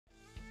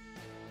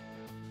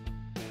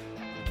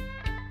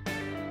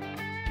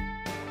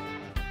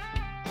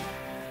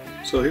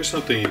So here's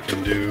something you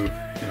can do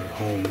at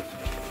home.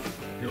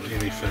 You don't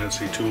need any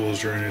fancy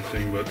tools or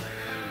anything, but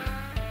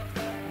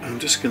I'm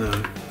just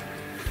gonna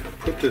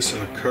put this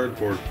in a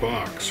cardboard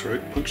box,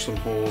 right? Punch some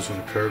holes in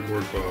a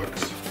cardboard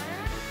box.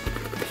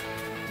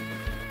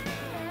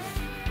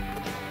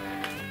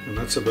 And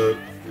that's about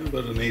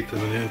 1/8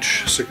 of an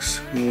inch, 6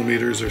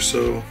 millimeters or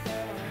so.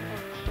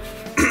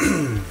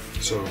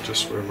 So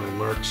just where my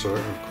marks are,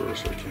 of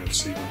course I can't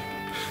see them.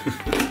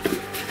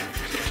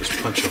 Just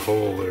punch a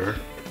hole there.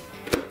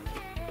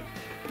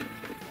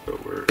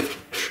 About where it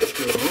should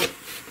go.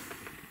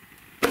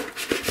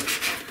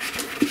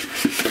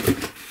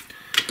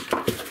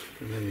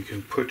 And then you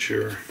can put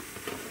your,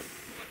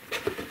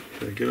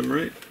 did I get them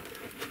right?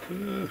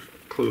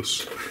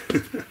 Close.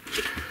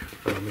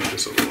 I'll make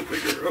this a little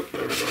bigger. Oh,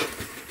 there we go.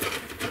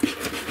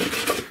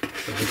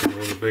 I think I'm a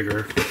little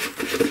bigger.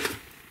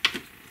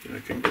 I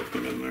can get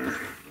them in there.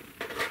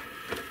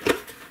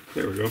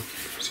 There we go.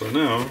 So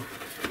now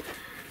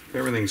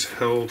everything's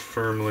held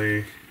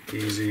firmly,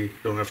 easy.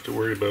 Don't have to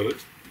worry about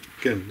it.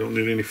 Again, don't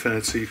need any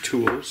fancy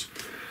tools.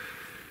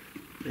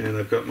 And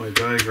I've got my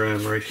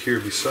diagram right here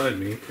beside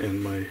me,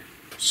 and my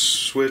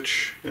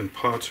switch and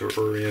pots are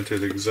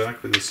oriented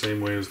exactly the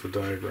same way as the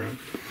diagram.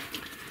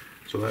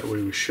 So that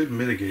way we should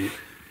mitigate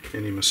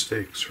any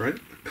mistakes, right?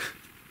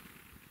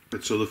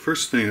 So the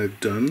first thing I've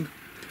done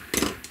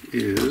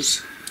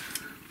is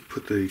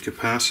put the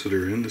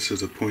capacitor in. This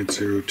is a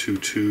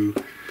 0.022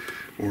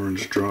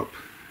 orange drop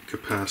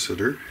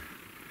capacitor.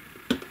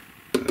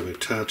 I've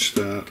attached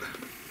that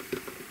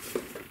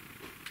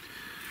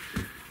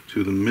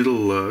to the middle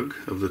lug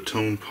of the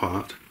tone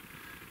pot,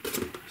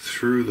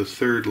 through the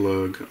third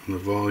lug on the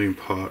volume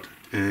pot,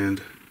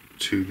 and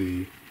to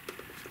the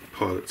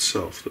pot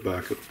itself, the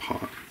back of the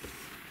pot.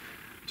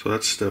 So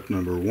that's step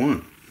number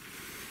one.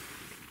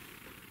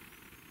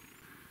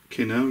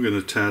 Okay, now I'm going to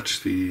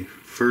attach the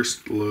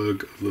first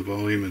lug of the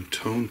volume and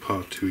tone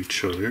pot to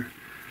each other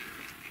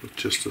with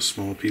just a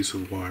small piece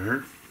of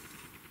wire.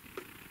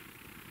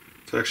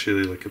 It's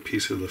actually like a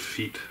piece of the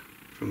feet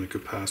from the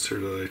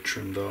capacitor that I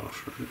trimmed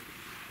off, right?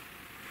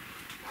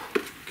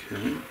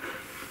 Okay.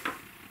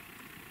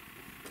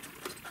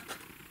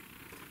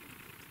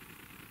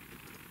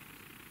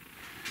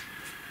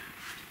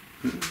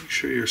 Make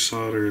sure your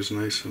solder is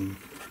nice and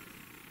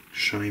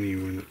shiny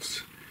when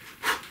it's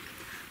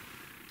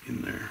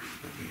in there.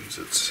 That means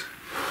it's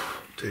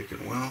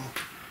taken well.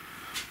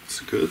 It's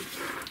good.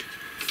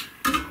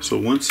 So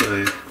once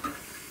I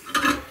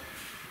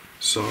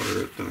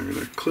solder it, then I'm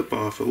going to clip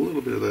off a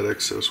little bit of that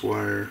excess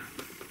wire.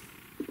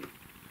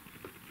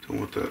 Don't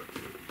want that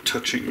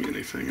touching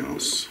anything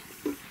else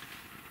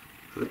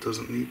that it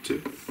doesn't need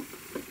to.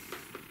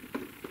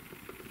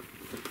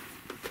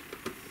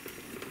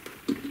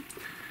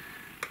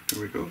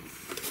 There we go.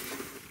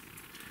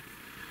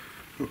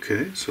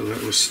 Okay, so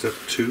that was step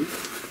two.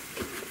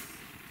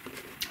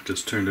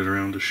 Just turned it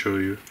around to show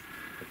you.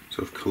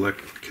 So I've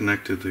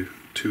connected the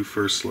two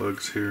first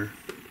lugs here.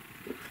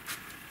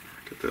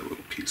 Get that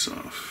little piece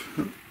off.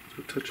 Oh, is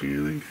it touching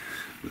anything?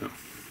 No.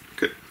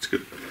 Okay, that's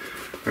good.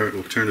 Alright,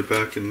 we'll turn it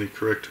back in the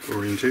correct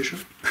orientation.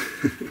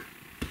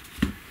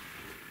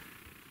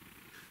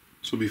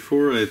 So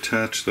before I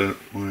attach that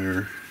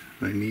wire,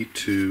 I need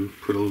to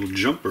put a little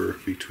jumper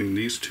between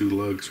these two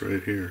lugs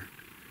right here.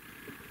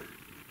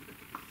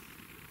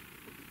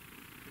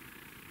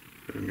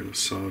 I'm going to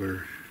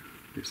solder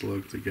these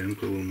lugs again,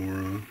 put a little more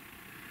on.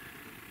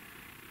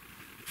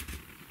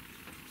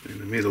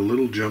 And I made a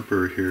little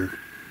jumper here,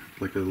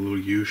 like a little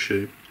U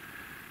shape.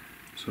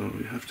 So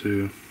we have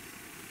to,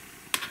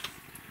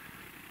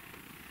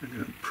 I'm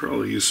going to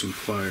probably use some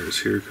pliers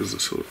here because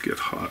this will get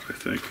hot, I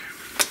think.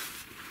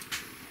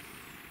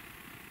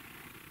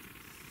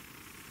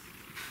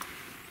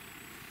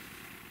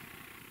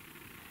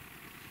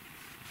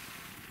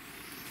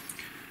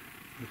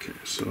 Okay,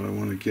 so I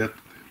want to get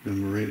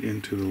them right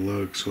into the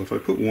lug. So if I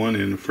put one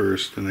in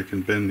first, then I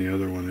can bend the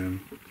other one in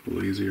a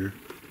little easier.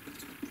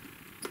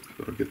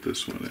 So I'll get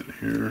this one in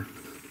here.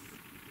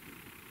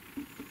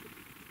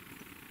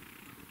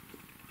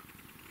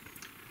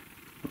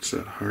 Once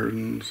that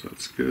hardens,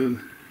 that's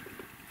good.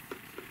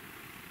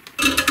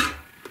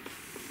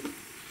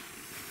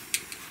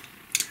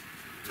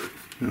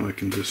 Now I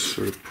can just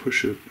sort of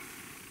push it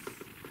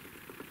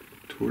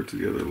towards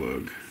the other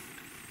lug.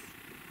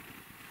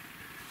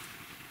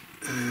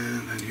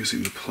 And then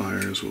using the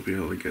pliers, we'll be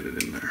able to get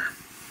it in there.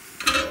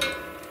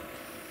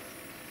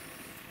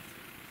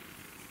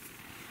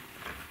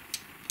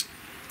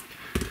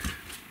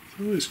 It's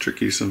always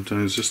tricky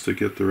sometimes just to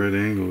get the right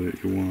angle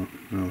that you want.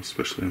 Now,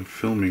 especially I'm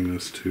filming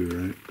this too,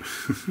 right?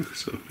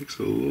 So it makes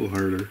it a little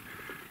harder,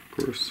 of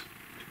course,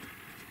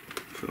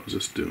 if I was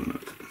just doing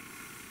it.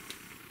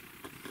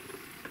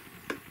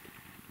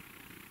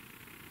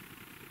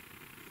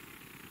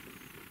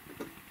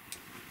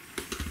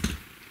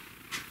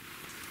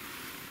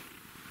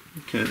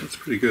 Okay, that's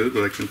pretty good,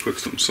 but I can put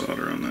some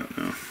solder on that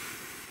now.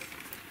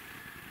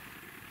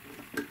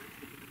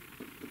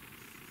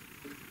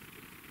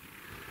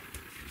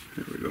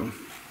 There we go.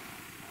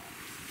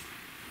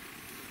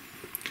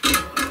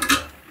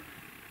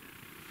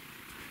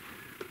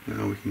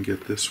 Now we can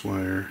get this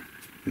wire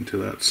into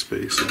that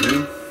space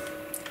again.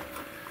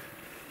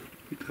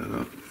 Heat that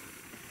up.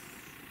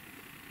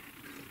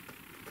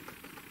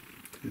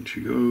 In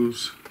she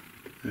goes,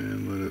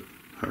 and let it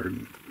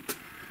harden.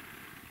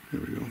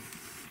 There we go.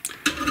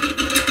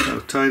 Now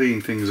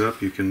tidying things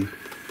up, you can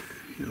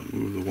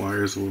move the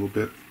wires a little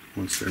bit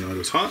once they're not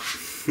as hot.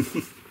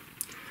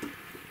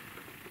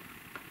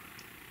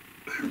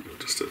 There we go,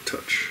 just a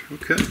touch.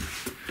 Okay,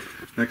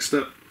 next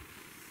step.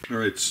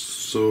 Alright,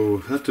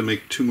 so I have to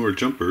make 2 more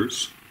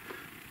jumpers.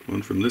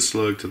 One from this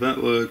lug to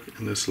that lug,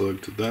 and this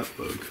lug to that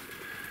lug.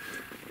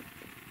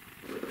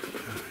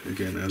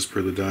 Again, as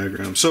per the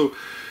diagram. So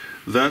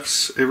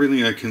that's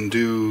everything I can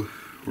do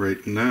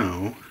right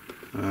now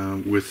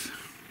with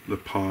the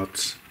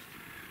pots,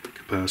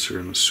 capacitor,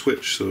 and the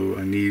switch. So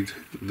I need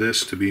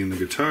this to be in the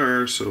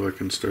guitar so I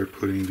can start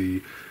putting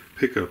the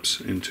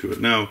pickups into it.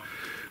 Now,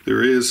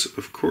 there is,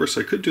 of course,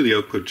 I could do the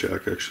output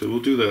jack actually. We'll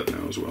do that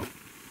now as well.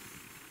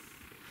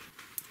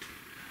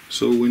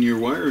 So when you're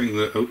wiring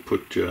the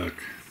output jack,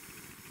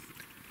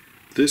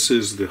 this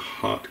is the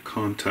hot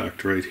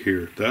contact right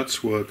here.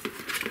 That's what,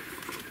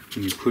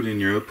 when you put in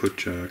your output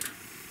jack,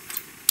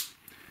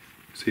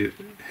 see it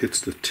hits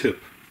the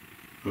tip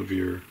of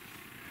your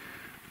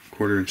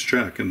 1/4 inch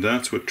jack, and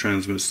that's what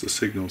transmits the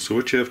signal. So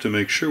what you have to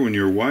make sure when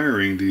you're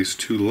wiring these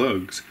 2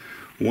 lugs,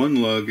 one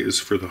lug is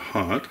for the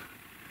hot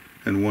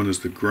and one is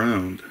the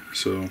ground.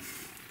 So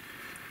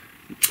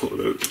pull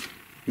it out.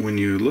 When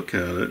you look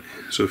at it,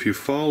 so if you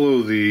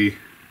follow the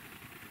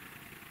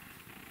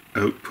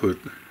output,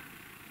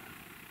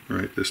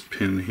 right, this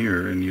pin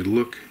here, and you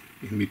look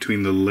in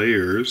between the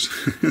layers,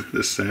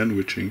 the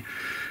sandwiching,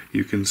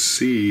 you can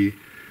see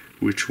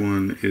which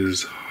one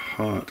is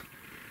hot.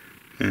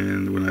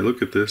 And when I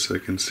look at this, I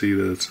can see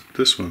that it's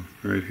this one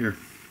right here.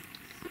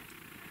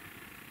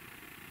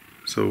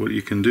 So what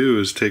you can do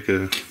is take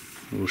a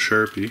little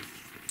Sharpie,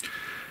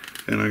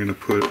 and I'm going to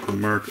put a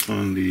mark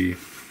on the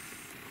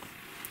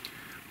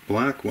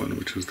black one,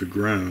 which is the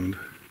ground.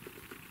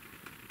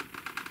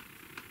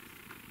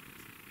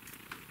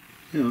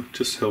 It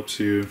just helps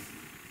you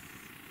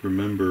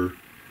remember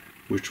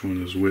which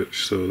one is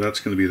which. So that's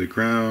going to be the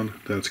ground,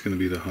 that's going to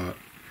be the hot.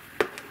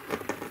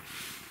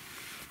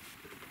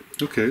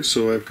 Okay,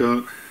 so I've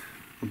got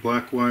a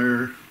black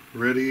wire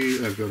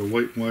ready, I've got a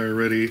white wire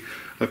ready.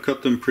 I've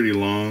cut them pretty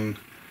long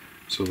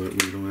so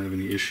that we don't have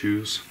any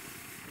issues.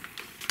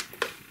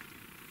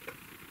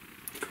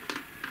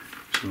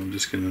 So I'm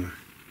just going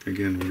to,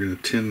 again, we're going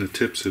to tin the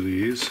tips of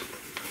these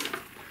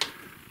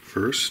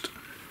first.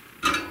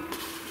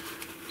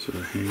 Sort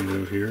of hang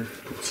it out here.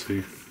 Let's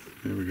see.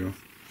 There we go.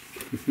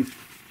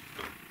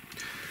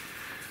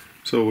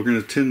 So we're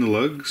going to tin the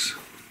lugs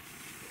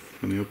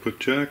on the output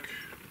jack.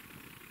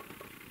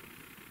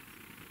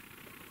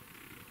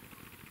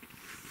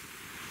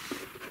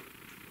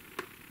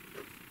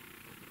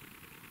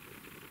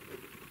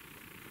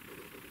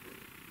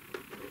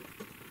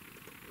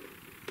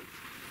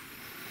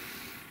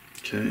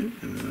 Okay,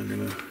 and then I'm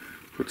going to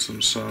put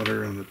some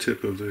solder on the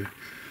tip of the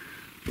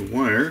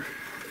wire.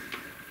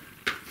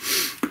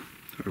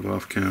 Sort of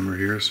off camera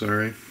here,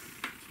 sorry.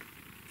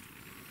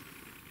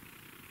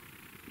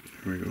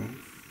 There we go.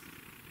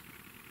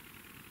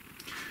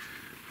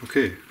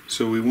 Okay,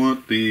 so we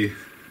want the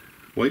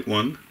white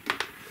one,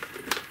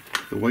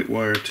 the white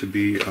wire, to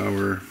be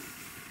our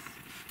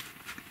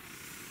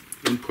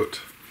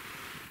input.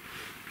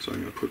 So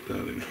I'm going to put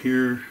that in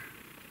here.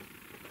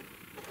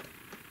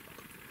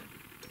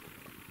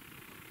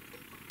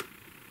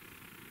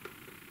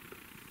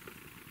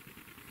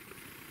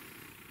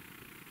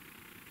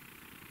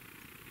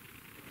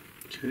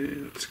 Okay,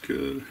 that's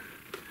good.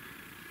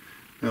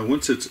 Now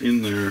once it's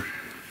in there,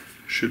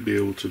 should be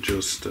able to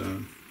just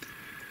hold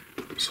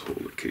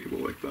the cable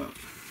like that.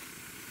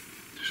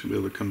 Should be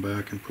able to come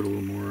back and put a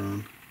little more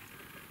on.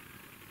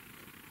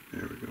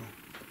 There we go.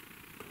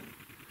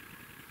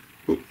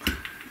 Oop,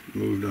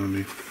 moved on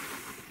me.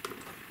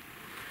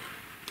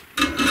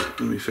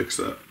 Let me fix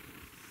that.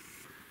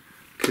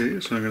 Okay,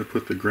 so I'm going to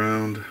put the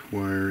ground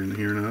wire in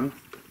here now.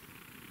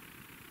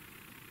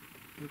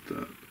 Let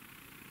that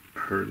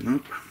harden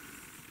up.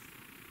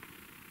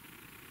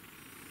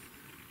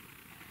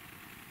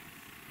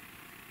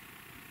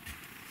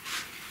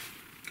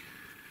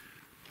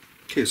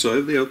 Okay, so I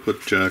have the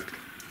output jack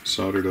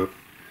soldered up.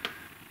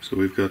 So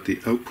we've got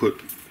the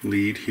output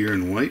lead here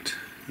in white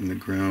and the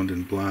ground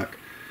in black.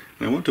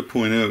 And I want to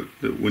point out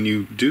that when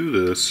you do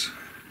this,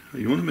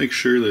 you want to make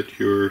sure that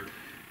your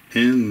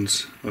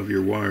ends of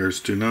your wires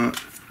do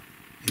not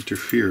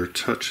interfere or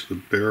touch the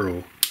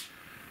barrel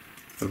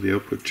of the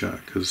output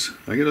jack, because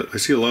I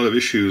see a lot of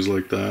issues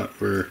like that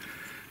where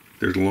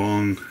there's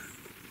long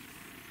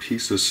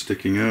pieces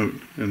sticking out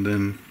and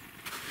then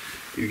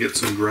you get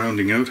some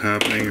grounding out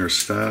happening or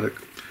static.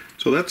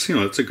 So that's,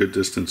 that's a good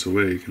distance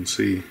away. You can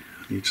see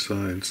each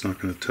side, it's not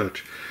going to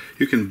touch.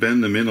 You can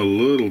bend them in a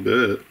little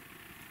bit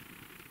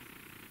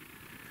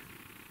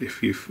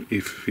if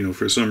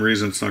for some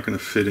reason it's not going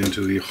to fit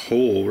into the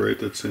hole, right,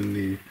 that's in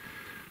the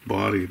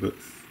body. But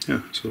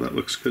yeah, so that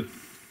looks good.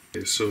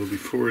 Okay, so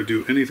before I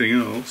do anything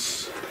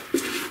else,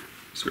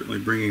 certainly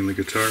bringing the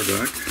guitar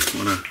back, I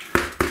want to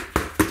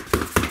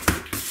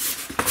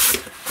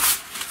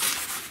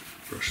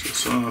brush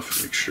this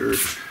off, make sure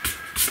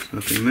there's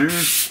nothing there.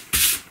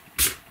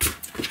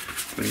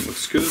 Thing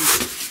looks good.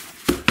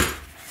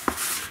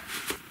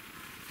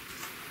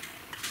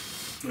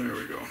 There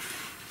we go.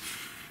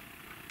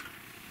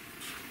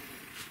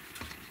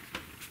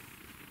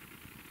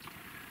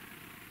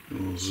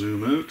 And we'll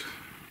zoom out.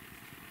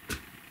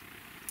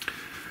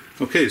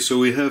 Okay, so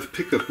we have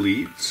pickup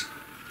leads.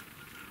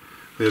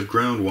 We have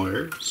ground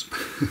wires.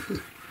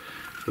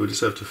 So we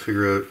just have to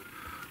figure out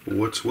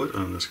what's what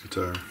on this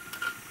guitar.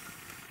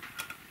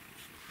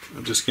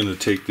 I'm just going to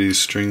take these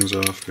strings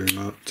off. They're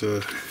not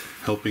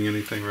helping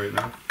anything right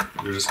now.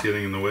 They're just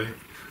getting in the way.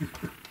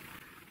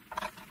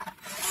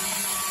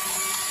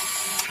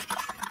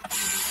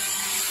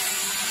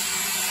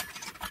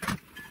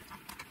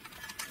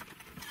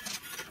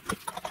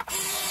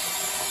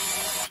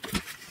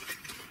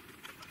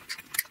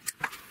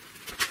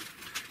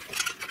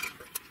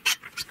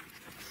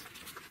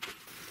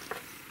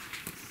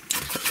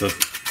 The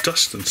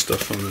dust and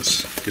stuff on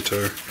this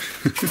guitar.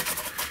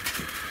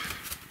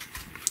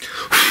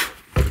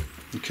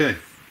 Okay,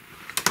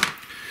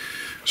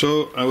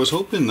 so I was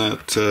hoping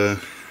that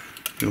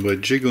by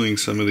jiggling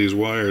some of these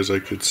wires I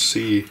could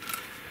see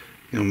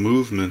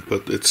movement,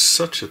 but it's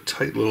such a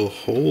tight little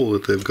hole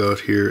that they've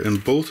got here,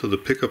 and both of the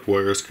pickup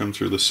wires come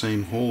through the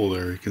same hole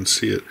there. You can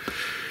see it.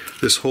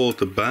 This hole at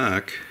the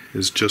back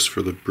is just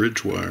for the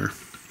bridge wire.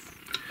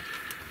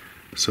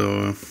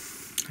 So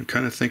I'm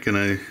kind of thinking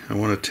I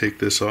want to take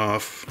this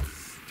off,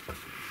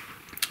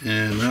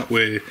 and that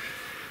way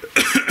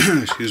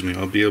excuse me,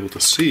 I'll be able to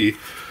see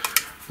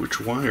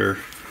which wire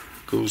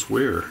goes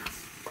where.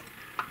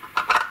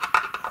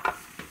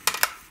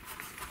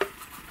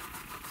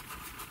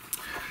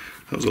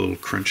 That was a little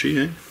crunchy,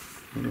 eh?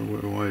 I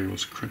don't know why it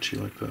was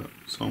crunchy like that.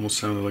 It almost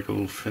sounded like a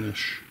little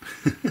finish.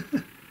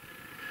 It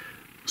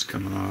was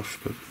coming off,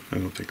 but I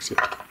don't think so.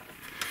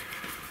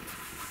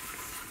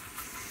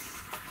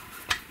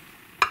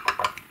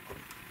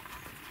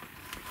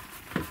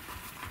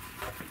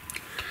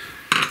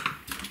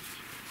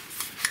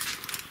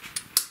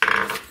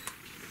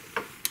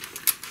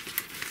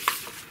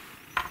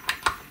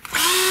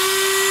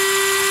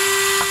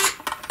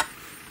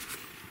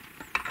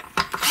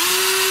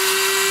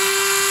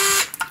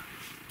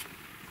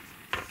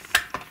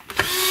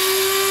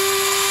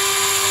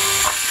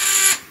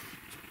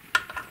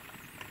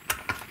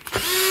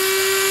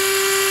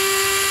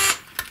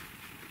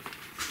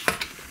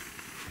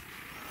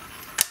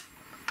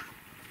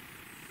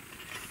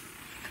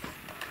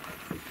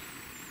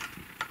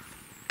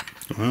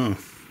 Wow,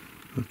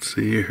 let's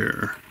see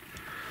here.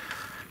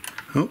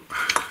 Oh,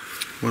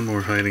 one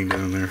more hiding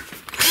down there.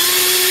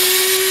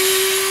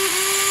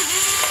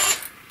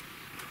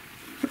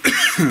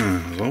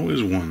 There's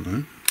always one,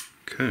 huh?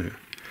 Okay.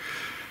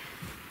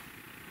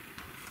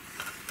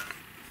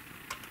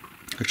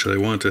 Actually, I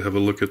wanted to have a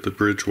look at the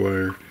bridge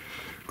wire,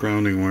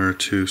 grounding wire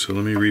too, so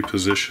let me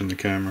reposition the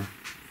camera.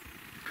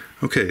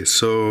 Okay,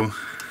 so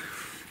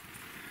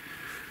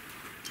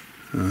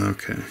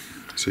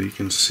you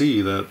can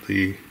see that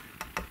the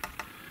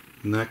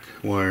neck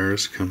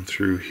wires come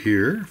through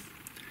here.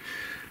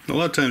 And a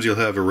lot of times you'll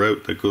have a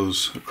route that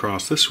goes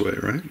across this way,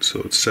 right? So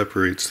it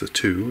separates the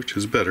two, which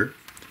is better.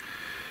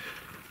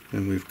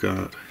 And we've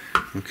got,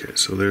 okay,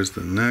 so there's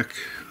the neck,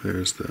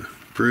 there's the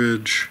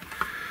bridge,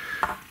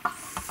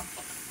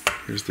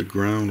 here's the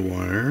ground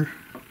wire.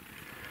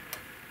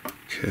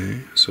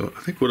 Okay, so I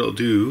think what I'll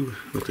do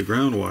with the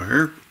ground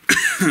wire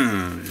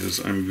is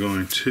I'm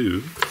going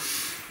to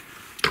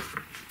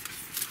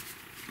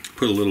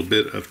put a little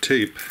bit of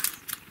tape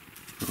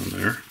on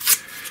there,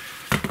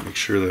 make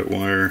sure that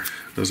wire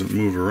doesn't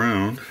move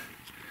around,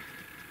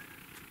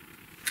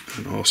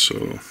 and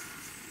also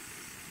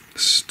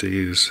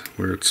stays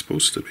where it's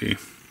supposed to be.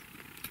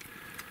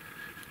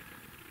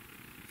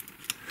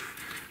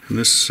 And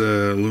this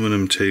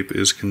aluminum tape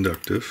is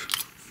conductive.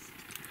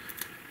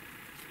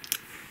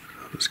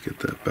 I'll just get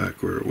that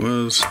back where it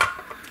was.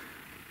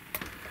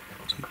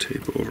 Some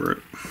tape over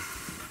it.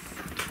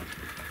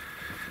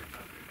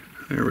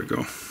 There we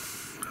go.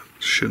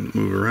 Shouldn't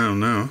move around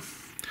now.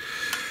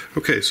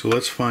 Okay, so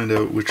let's find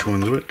out which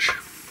one's which.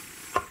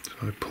 So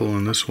I pull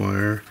on this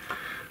wire,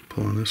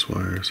 pull on this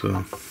wire, so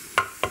I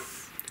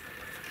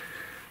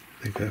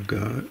think I've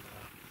got it.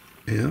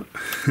 Yeah.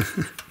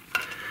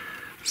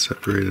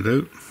 Separate it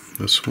out.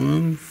 This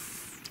one,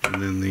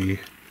 and then the,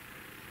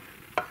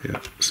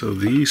 yeah, so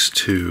these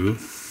two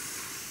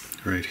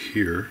right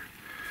here,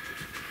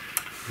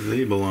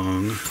 they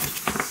belong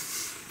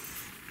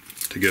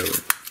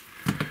together.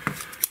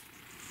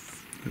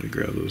 Let me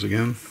grab those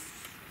again.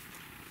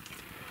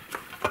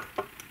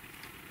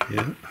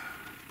 Yeah.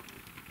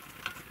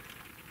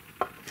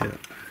 Yeah.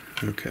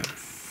 Okay.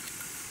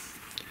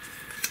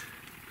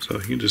 So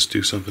you can just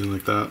do something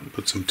like that and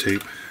put some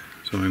tape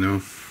so I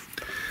know.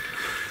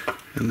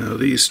 And now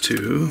these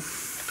two,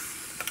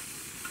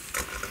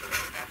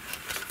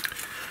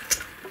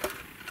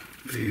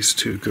 These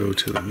two go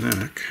to the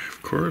neck,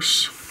 of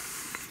course,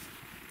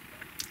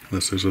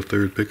 unless there's a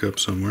third pickup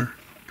somewhere.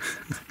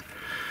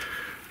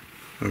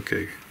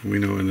 Okay, we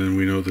know, and then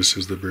we know this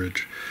is the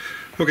bridge.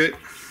 Okay,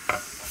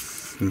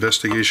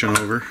 investigation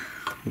over.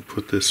 We'll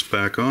put this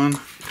back on.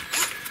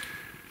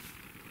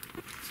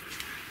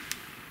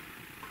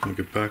 We'll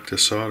get back to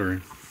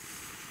soldering.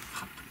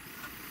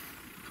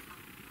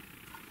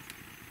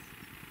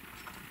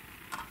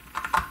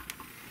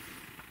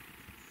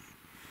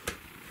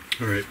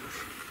 Alright,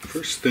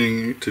 first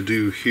thing to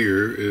do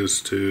here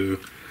is to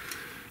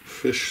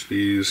fish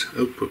these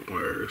output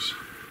wires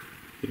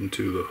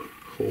into the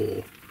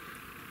hole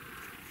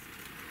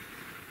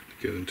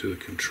to get into the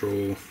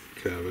control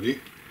cavity.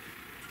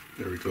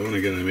 There we go, and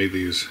again I made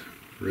these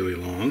really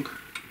long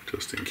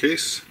just in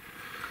case.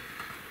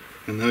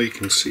 And now you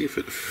can see if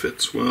it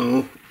fits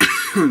well,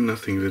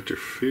 nothing's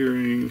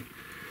interfering.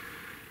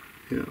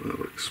 Yeah, that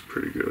looks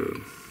pretty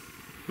good.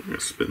 I'm going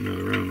to spin that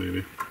around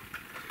maybe.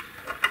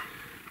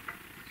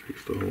 See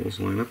if the holes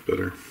line up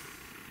better.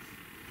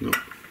 Nope.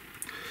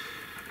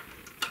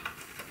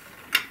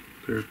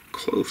 They're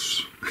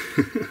close.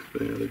 Yeah,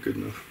 they're good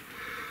enough.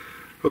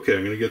 Okay,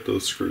 I'm going to get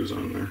those screws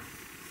on there.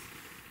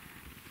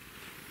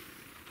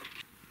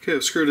 Okay,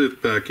 I've screwed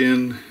it back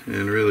in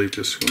and really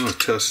just want to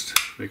test,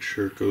 make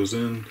sure it goes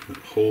in, it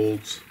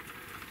holds,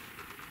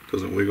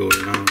 doesn't wiggle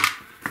around.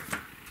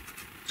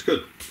 It's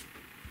good.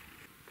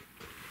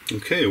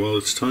 Okay, well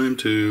it's time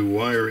to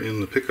wire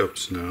in the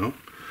pickups now.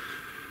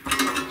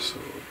 So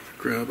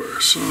grab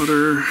our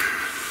soldering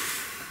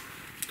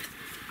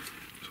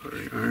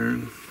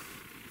iron,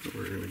 and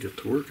we're going to get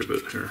to work a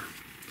bit here.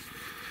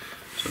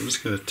 So I'm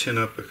just going to tin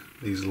up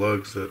these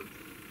lugs that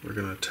we're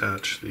going to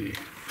attach the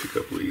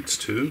pickup leads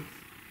to.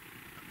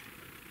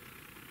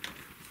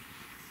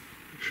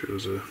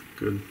 Shows a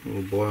good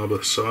little blob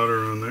of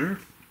solder on there.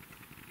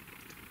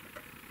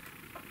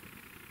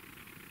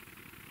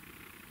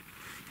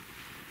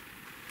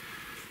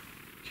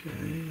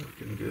 Okay,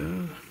 looking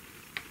good.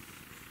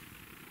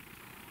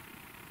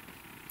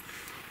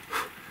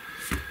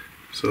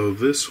 So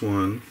this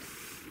one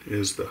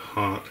is the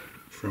hot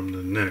from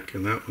the neck,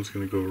 and that one's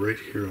going to go right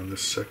here on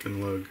this second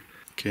lug.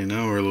 Okay,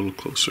 now we're a little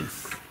closer.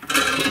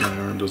 Hope my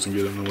arm doesn't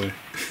get in the way.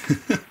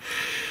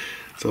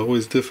 It's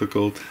always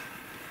difficult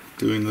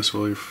doing this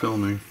while you're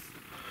filming.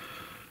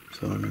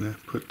 So I'm going to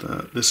put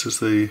that. This is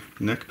the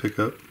neck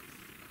pickup.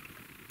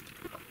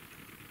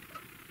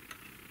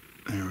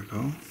 There we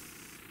go.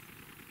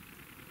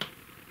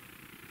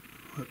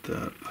 Let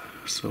that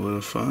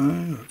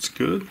solidify. That's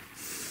good.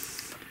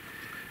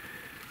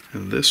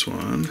 And this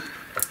one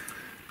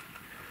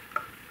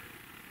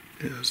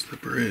is the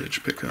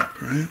bridge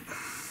pickup, right?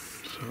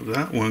 So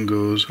that one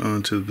goes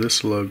onto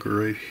this lug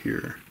right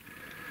here.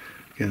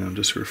 Again, I'm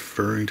just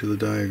referring to the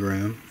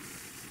diagram.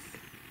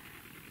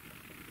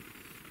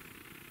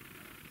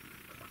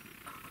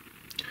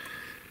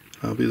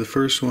 I'll be the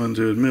first one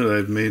to admit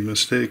I've made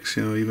mistakes,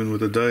 you know, even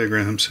with a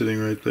diagram sitting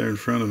right there in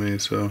front of me.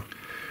 So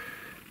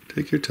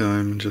take your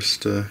time and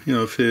just, you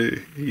know, if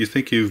you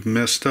think you've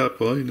messed up,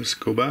 well, you just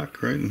go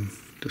back, right, and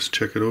just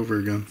check it over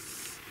again.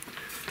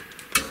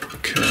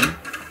 Okay.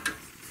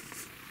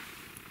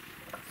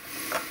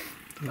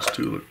 Those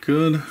two look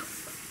good.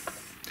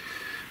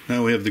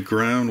 Now we have the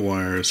ground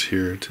wires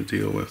here to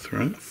deal with,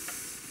 right?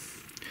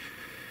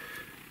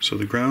 So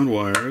the ground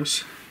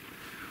wires,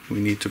 we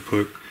need to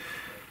put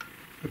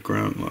a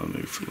ground, let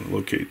me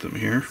locate them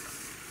here.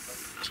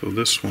 So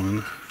this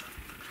one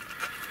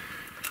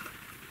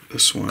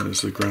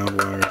is the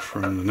ground wire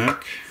from the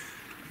neck.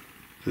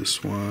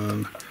 This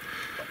one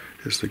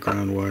is the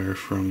ground wire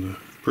from the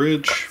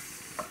bridge.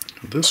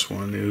 This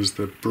one is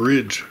the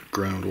bridge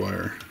ground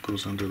wire. It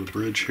goes under the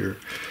bridge here.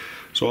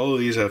 So all of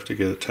these have to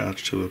get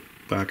attached to the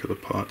back of the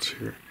pots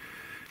here.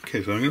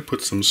 Okay, so I'm going to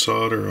put some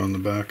solder on the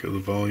back of the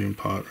volume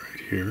pot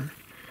right here.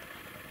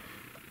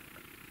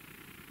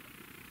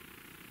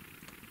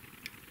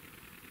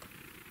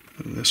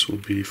 And this will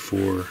be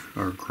for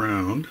our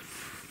ground.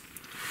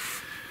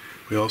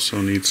 We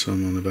also need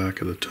some on the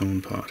back of the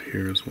tone pot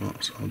here as well,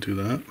 so I'll do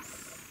that.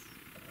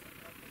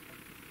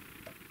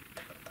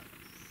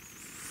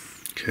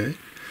 Okay,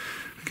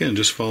 again,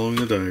 just following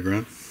the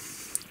diagram.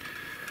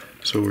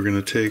 So we're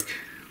going to take,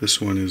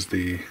 this one is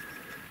the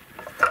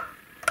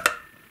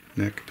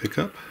neck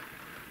pickup.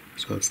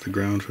 So that's the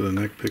ground for the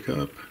neck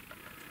pickup.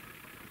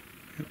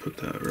 I'm going to put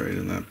that right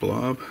in that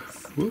blob.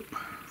 Whoop.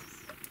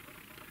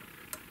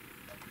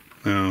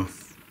 Now,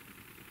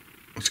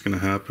 what's going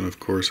to happen, of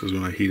course, is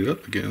when I heat it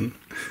up again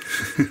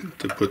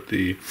to put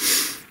the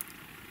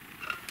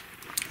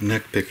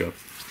neck pickup,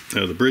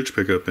 the bridge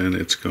pickup in,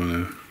 it's going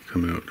to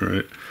come out,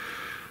 right?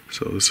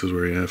 So this is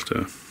where you have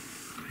to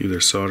either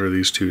solder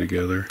these two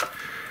together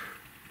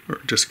or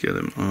just get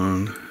them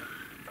on.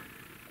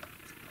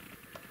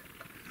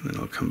 And then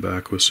I'll come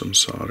back with some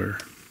solder.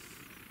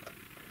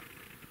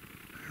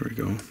 There we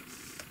go.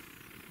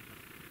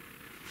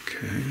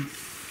 Okay.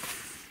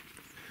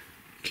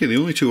 Okay, the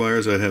only two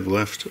wires I have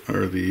left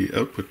are the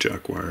output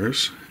jack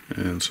wires,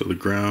 and so the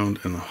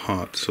ground and the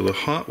hot. So the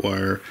hot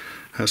wire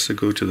has to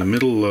go to the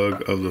middle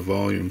lug of the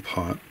volume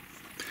pot,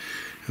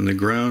 and the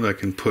ground I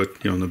can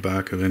put, on the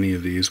back of any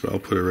of these, but I'll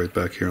put it right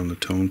back here on the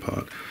tone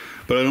pot.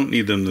 But I don't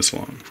need them this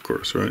long, of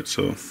course, right?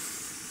 So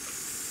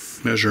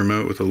measure them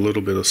out with a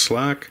little bit of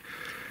slack.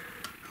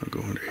 I'll go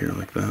under here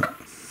like that.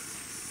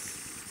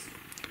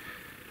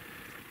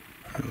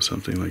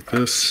 Something like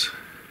this.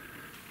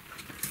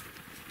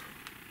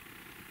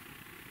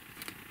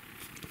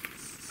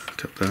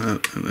 Cut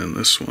that, and then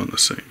this one the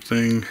same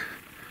thing.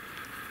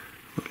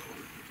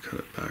 Cut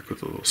it back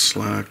with a little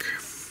slack.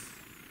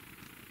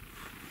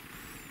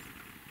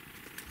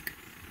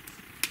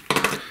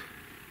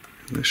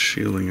 And this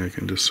shielding I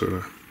can just sort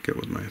of get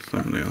with my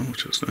thumbnail,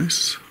 which is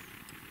nice.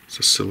 It's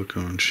a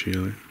silicone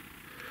shielding.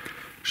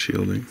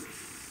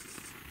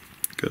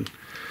 Good.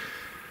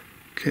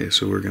 Okay,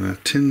 so we're going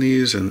to tin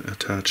these and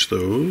attach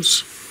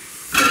those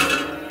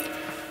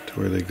to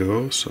where they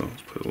go. So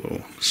let's put a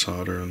little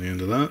solder on the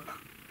end of that.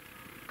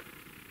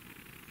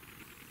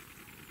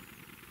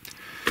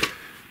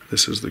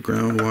 This is the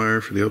ground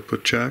wire for the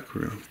output jack.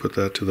 We're going to put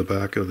that to the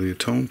back of the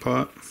tone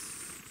pot.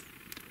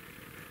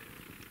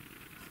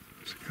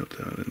 Let's get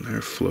that in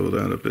there, flow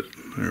that a bit.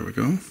 There we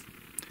go.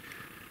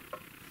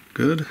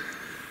 Good.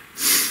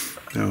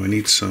 Now I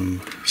need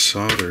some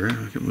solder.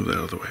 I can move that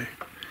out of the way.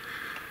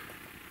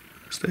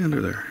 Stay under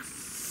there.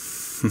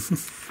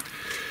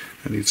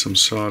 I need some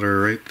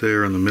solder right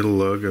there on the middle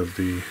lug of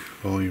the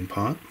volume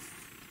pot.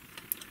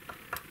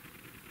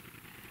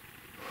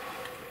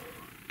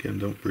 Again,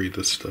 don't breathe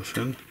this stuff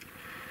in.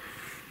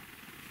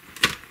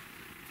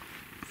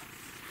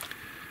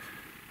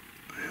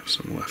 I have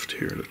some left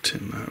here to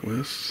tin that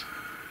with.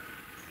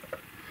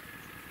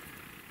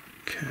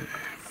 Okay.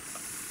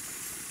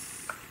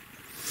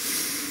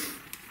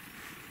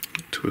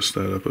 Twist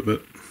that up a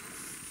bit.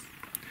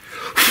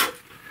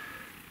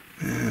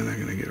 And I'm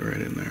going to get right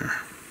in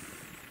there.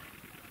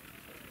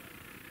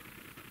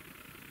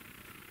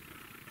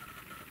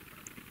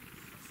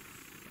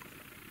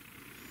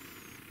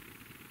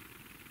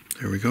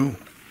 There we go.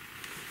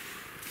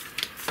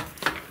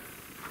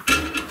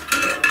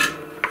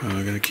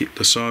 I'm going to keep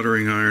the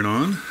soldering iron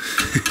on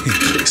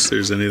in case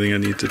there's anything I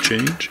need to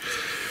change.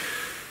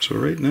 So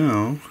right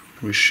now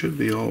we should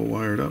be all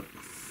wired up.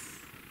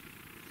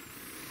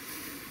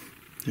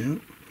 Yeah.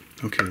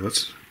 Okay,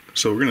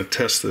 so we're going to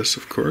test this,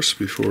 of course,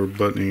 before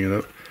buttoning it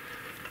up.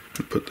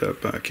 And put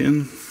that back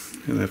in,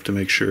 and I have to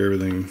make sure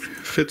everything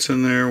fits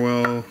in there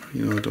well.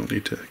 Don't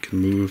need to, I can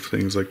move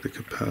things like the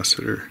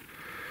capacitor.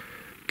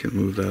 Can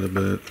move that a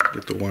bit,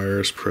 get the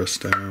wires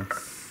pressed down.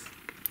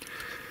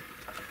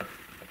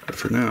 But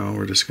for now,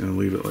 we're just going to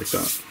leave it like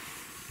that.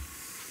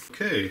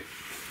 Okay,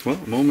 well,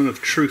 moment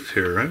of truth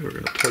here, right? We're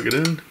going to plug it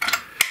in,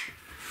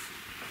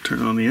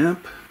 turn on the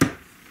amp.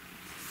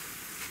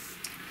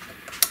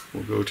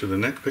 We'll go to the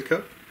neck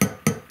pickup.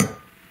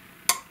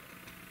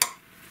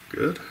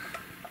 Good.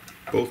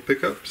 Both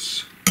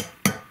pickups.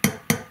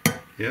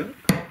 Yeah.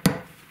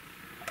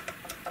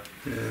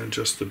 And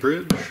just the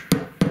bridge.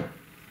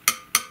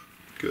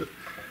 Good.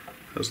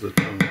 How's the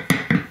tone?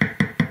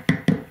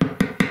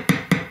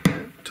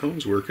 Yeah,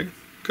 tone's working.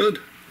 Good.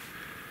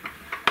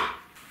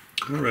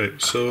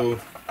 Alright, so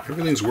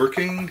everything's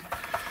working.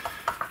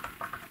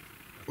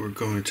 We're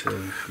going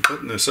to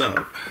button this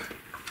up.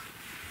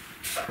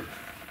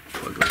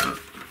 Plug that up.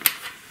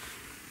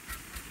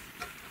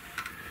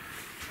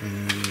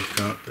 And we've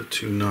got the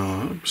two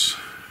knobs.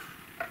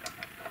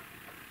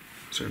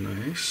 These are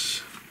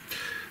nice.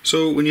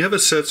 So when you have a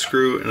set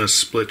screw and a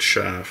split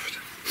shaft,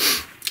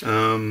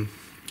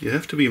 you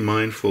have to be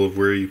mindful of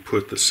where you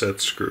put the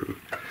set screw.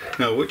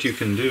 Now what you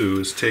can do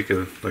is take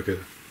a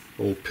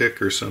old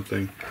pick or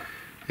something,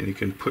 and you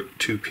can put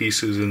two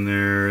pieces in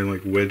there and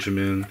like wedge them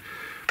in.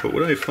 But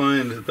what I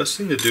find the best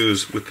thing to do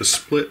is with the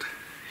split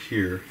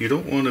here, you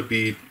don't want to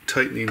be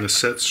tightening the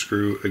set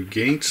screw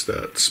against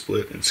that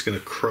split, and it's going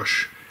to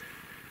crush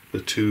the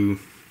two,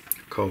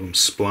 call them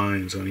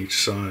splines on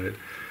each side.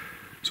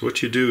 So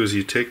what you do is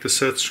you take the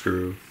set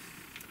screw,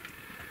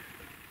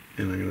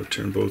 and I'm going to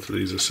turn both of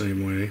these the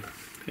same way,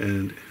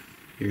 and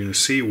you're going to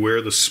see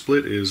where the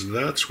split is.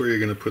 That's where you're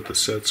going to put the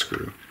set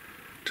screw,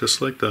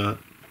 just like that.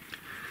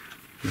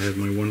 I have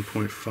my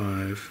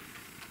 1.5,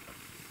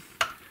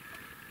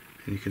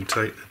 and you can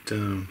tighten it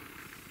down,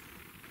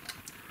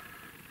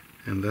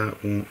 and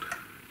that won't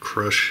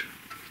crush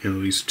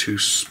these two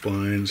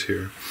splines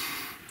here.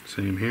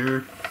 Same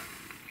here.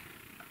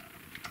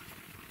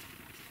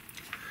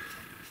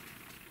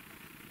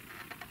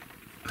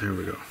 There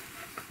we go.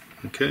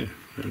 Okay,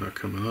 they're not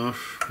coming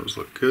off. Those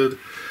look good.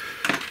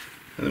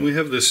 And then we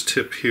have this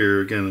tip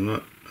here. Again, I'm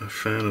not a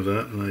fan of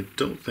that, and I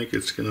don't think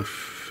it's going to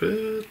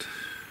fit.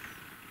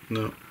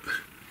 No,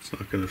 it's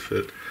not going to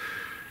fit.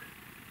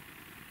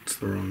 It's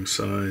the wrong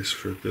size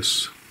for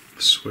this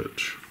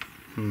switch.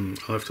 I'll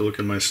have to look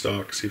in my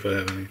stock, see if I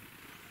have any.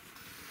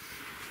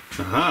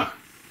 Aha!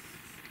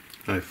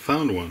 I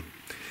found one.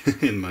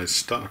 in my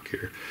stock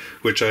here,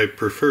 which I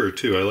prefer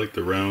too. I like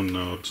the round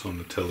knobs on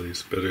the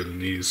tellies better than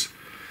these.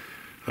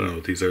 I don't know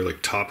what these are,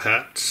 like top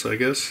hats, I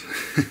guess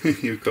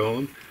you call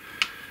them.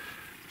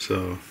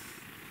 So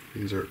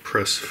these are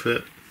press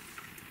fit.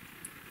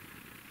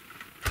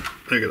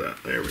 Look at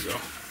that, there we go.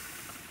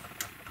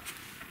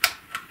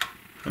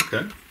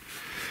 Okay.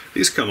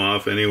 These come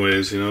off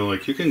anyways, you know,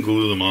 like you can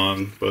glue them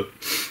on, but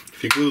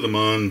if you glue them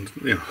on,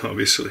 you know,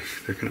 obviously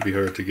they're going to be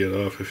hard to get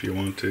off if you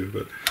want to,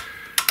 but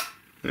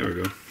there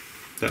we go.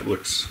 That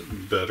looks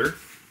better.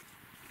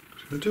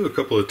 I'm going to do a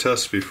couple of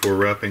tests before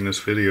wrapping this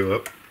video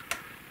up.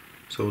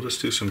 So we'll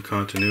just do some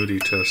continuity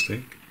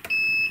testing.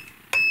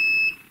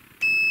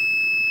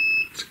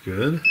 It's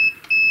good.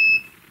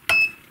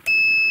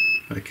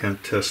 I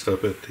can't test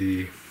up at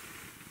the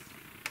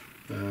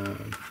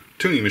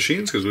tuning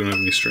machines because we don't have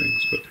any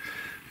strings, but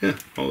yeah,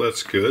 all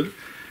that's good.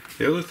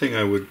 The other thing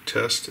I would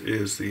test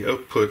is the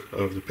output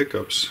of the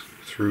pickups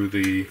through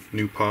the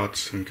new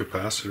pots and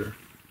capacitor.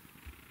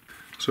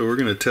 So we're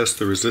going to test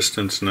the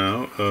resistance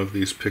now of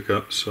these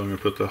pickups. So I'm going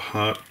to put the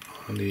hot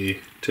on the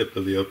tip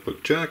of the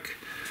output jack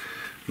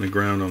and the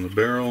ground on the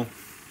barrel.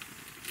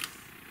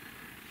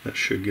 That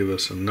should give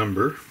us a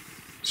number.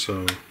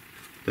 So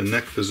the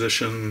neck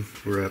position,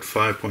 we're at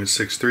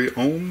 5.63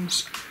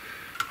 ohms.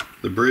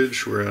 The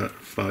bridge, we're at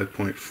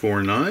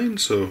 5.49,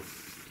 so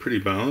pretty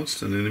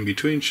balanced, and then in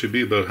between should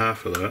be about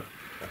half of that,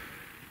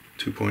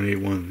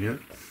 2.81, yeah.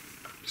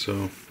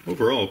 So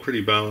overall,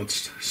 pretty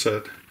balanced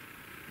set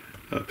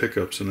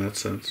pickups in that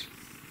sense.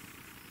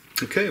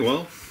 Okay,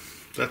 well,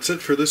 that's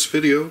it for this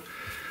video.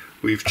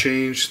 We've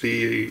changed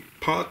the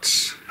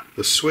pots,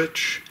 the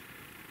switch,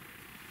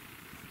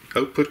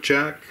 output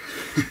jack,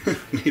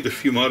 made a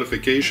few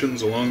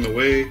modifications along the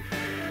way.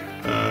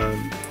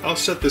 I'll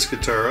set this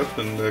guitar up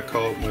and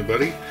call up my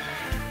buddy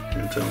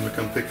and tell him to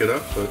come pick it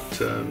up,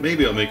 but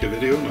maybe I'll make a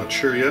video, I'm not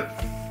sure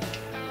yet.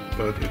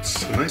 But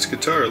it's a nice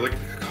guitar, I like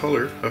the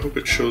color. I hope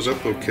it shows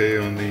up okay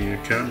on the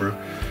camera.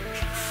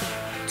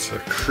 It's a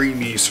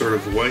creamy sort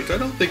of white. I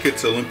don't think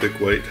it's Olympic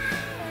white.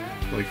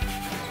 Like,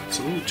 it's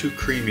a little too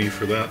creamy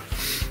for that.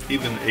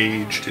 Even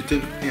aged, it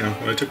didn't, you know,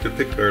 when I took the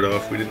pick guard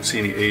off, we didn't see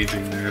any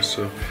aging there,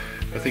 so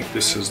I think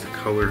this is the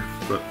color.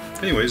 But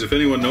anyways, if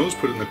anyone knows,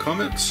 put it in the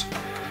comments.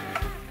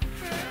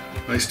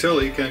 Nice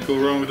telly, can't go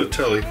wrong with a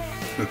telly.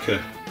 Okay,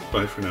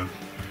 bye for now.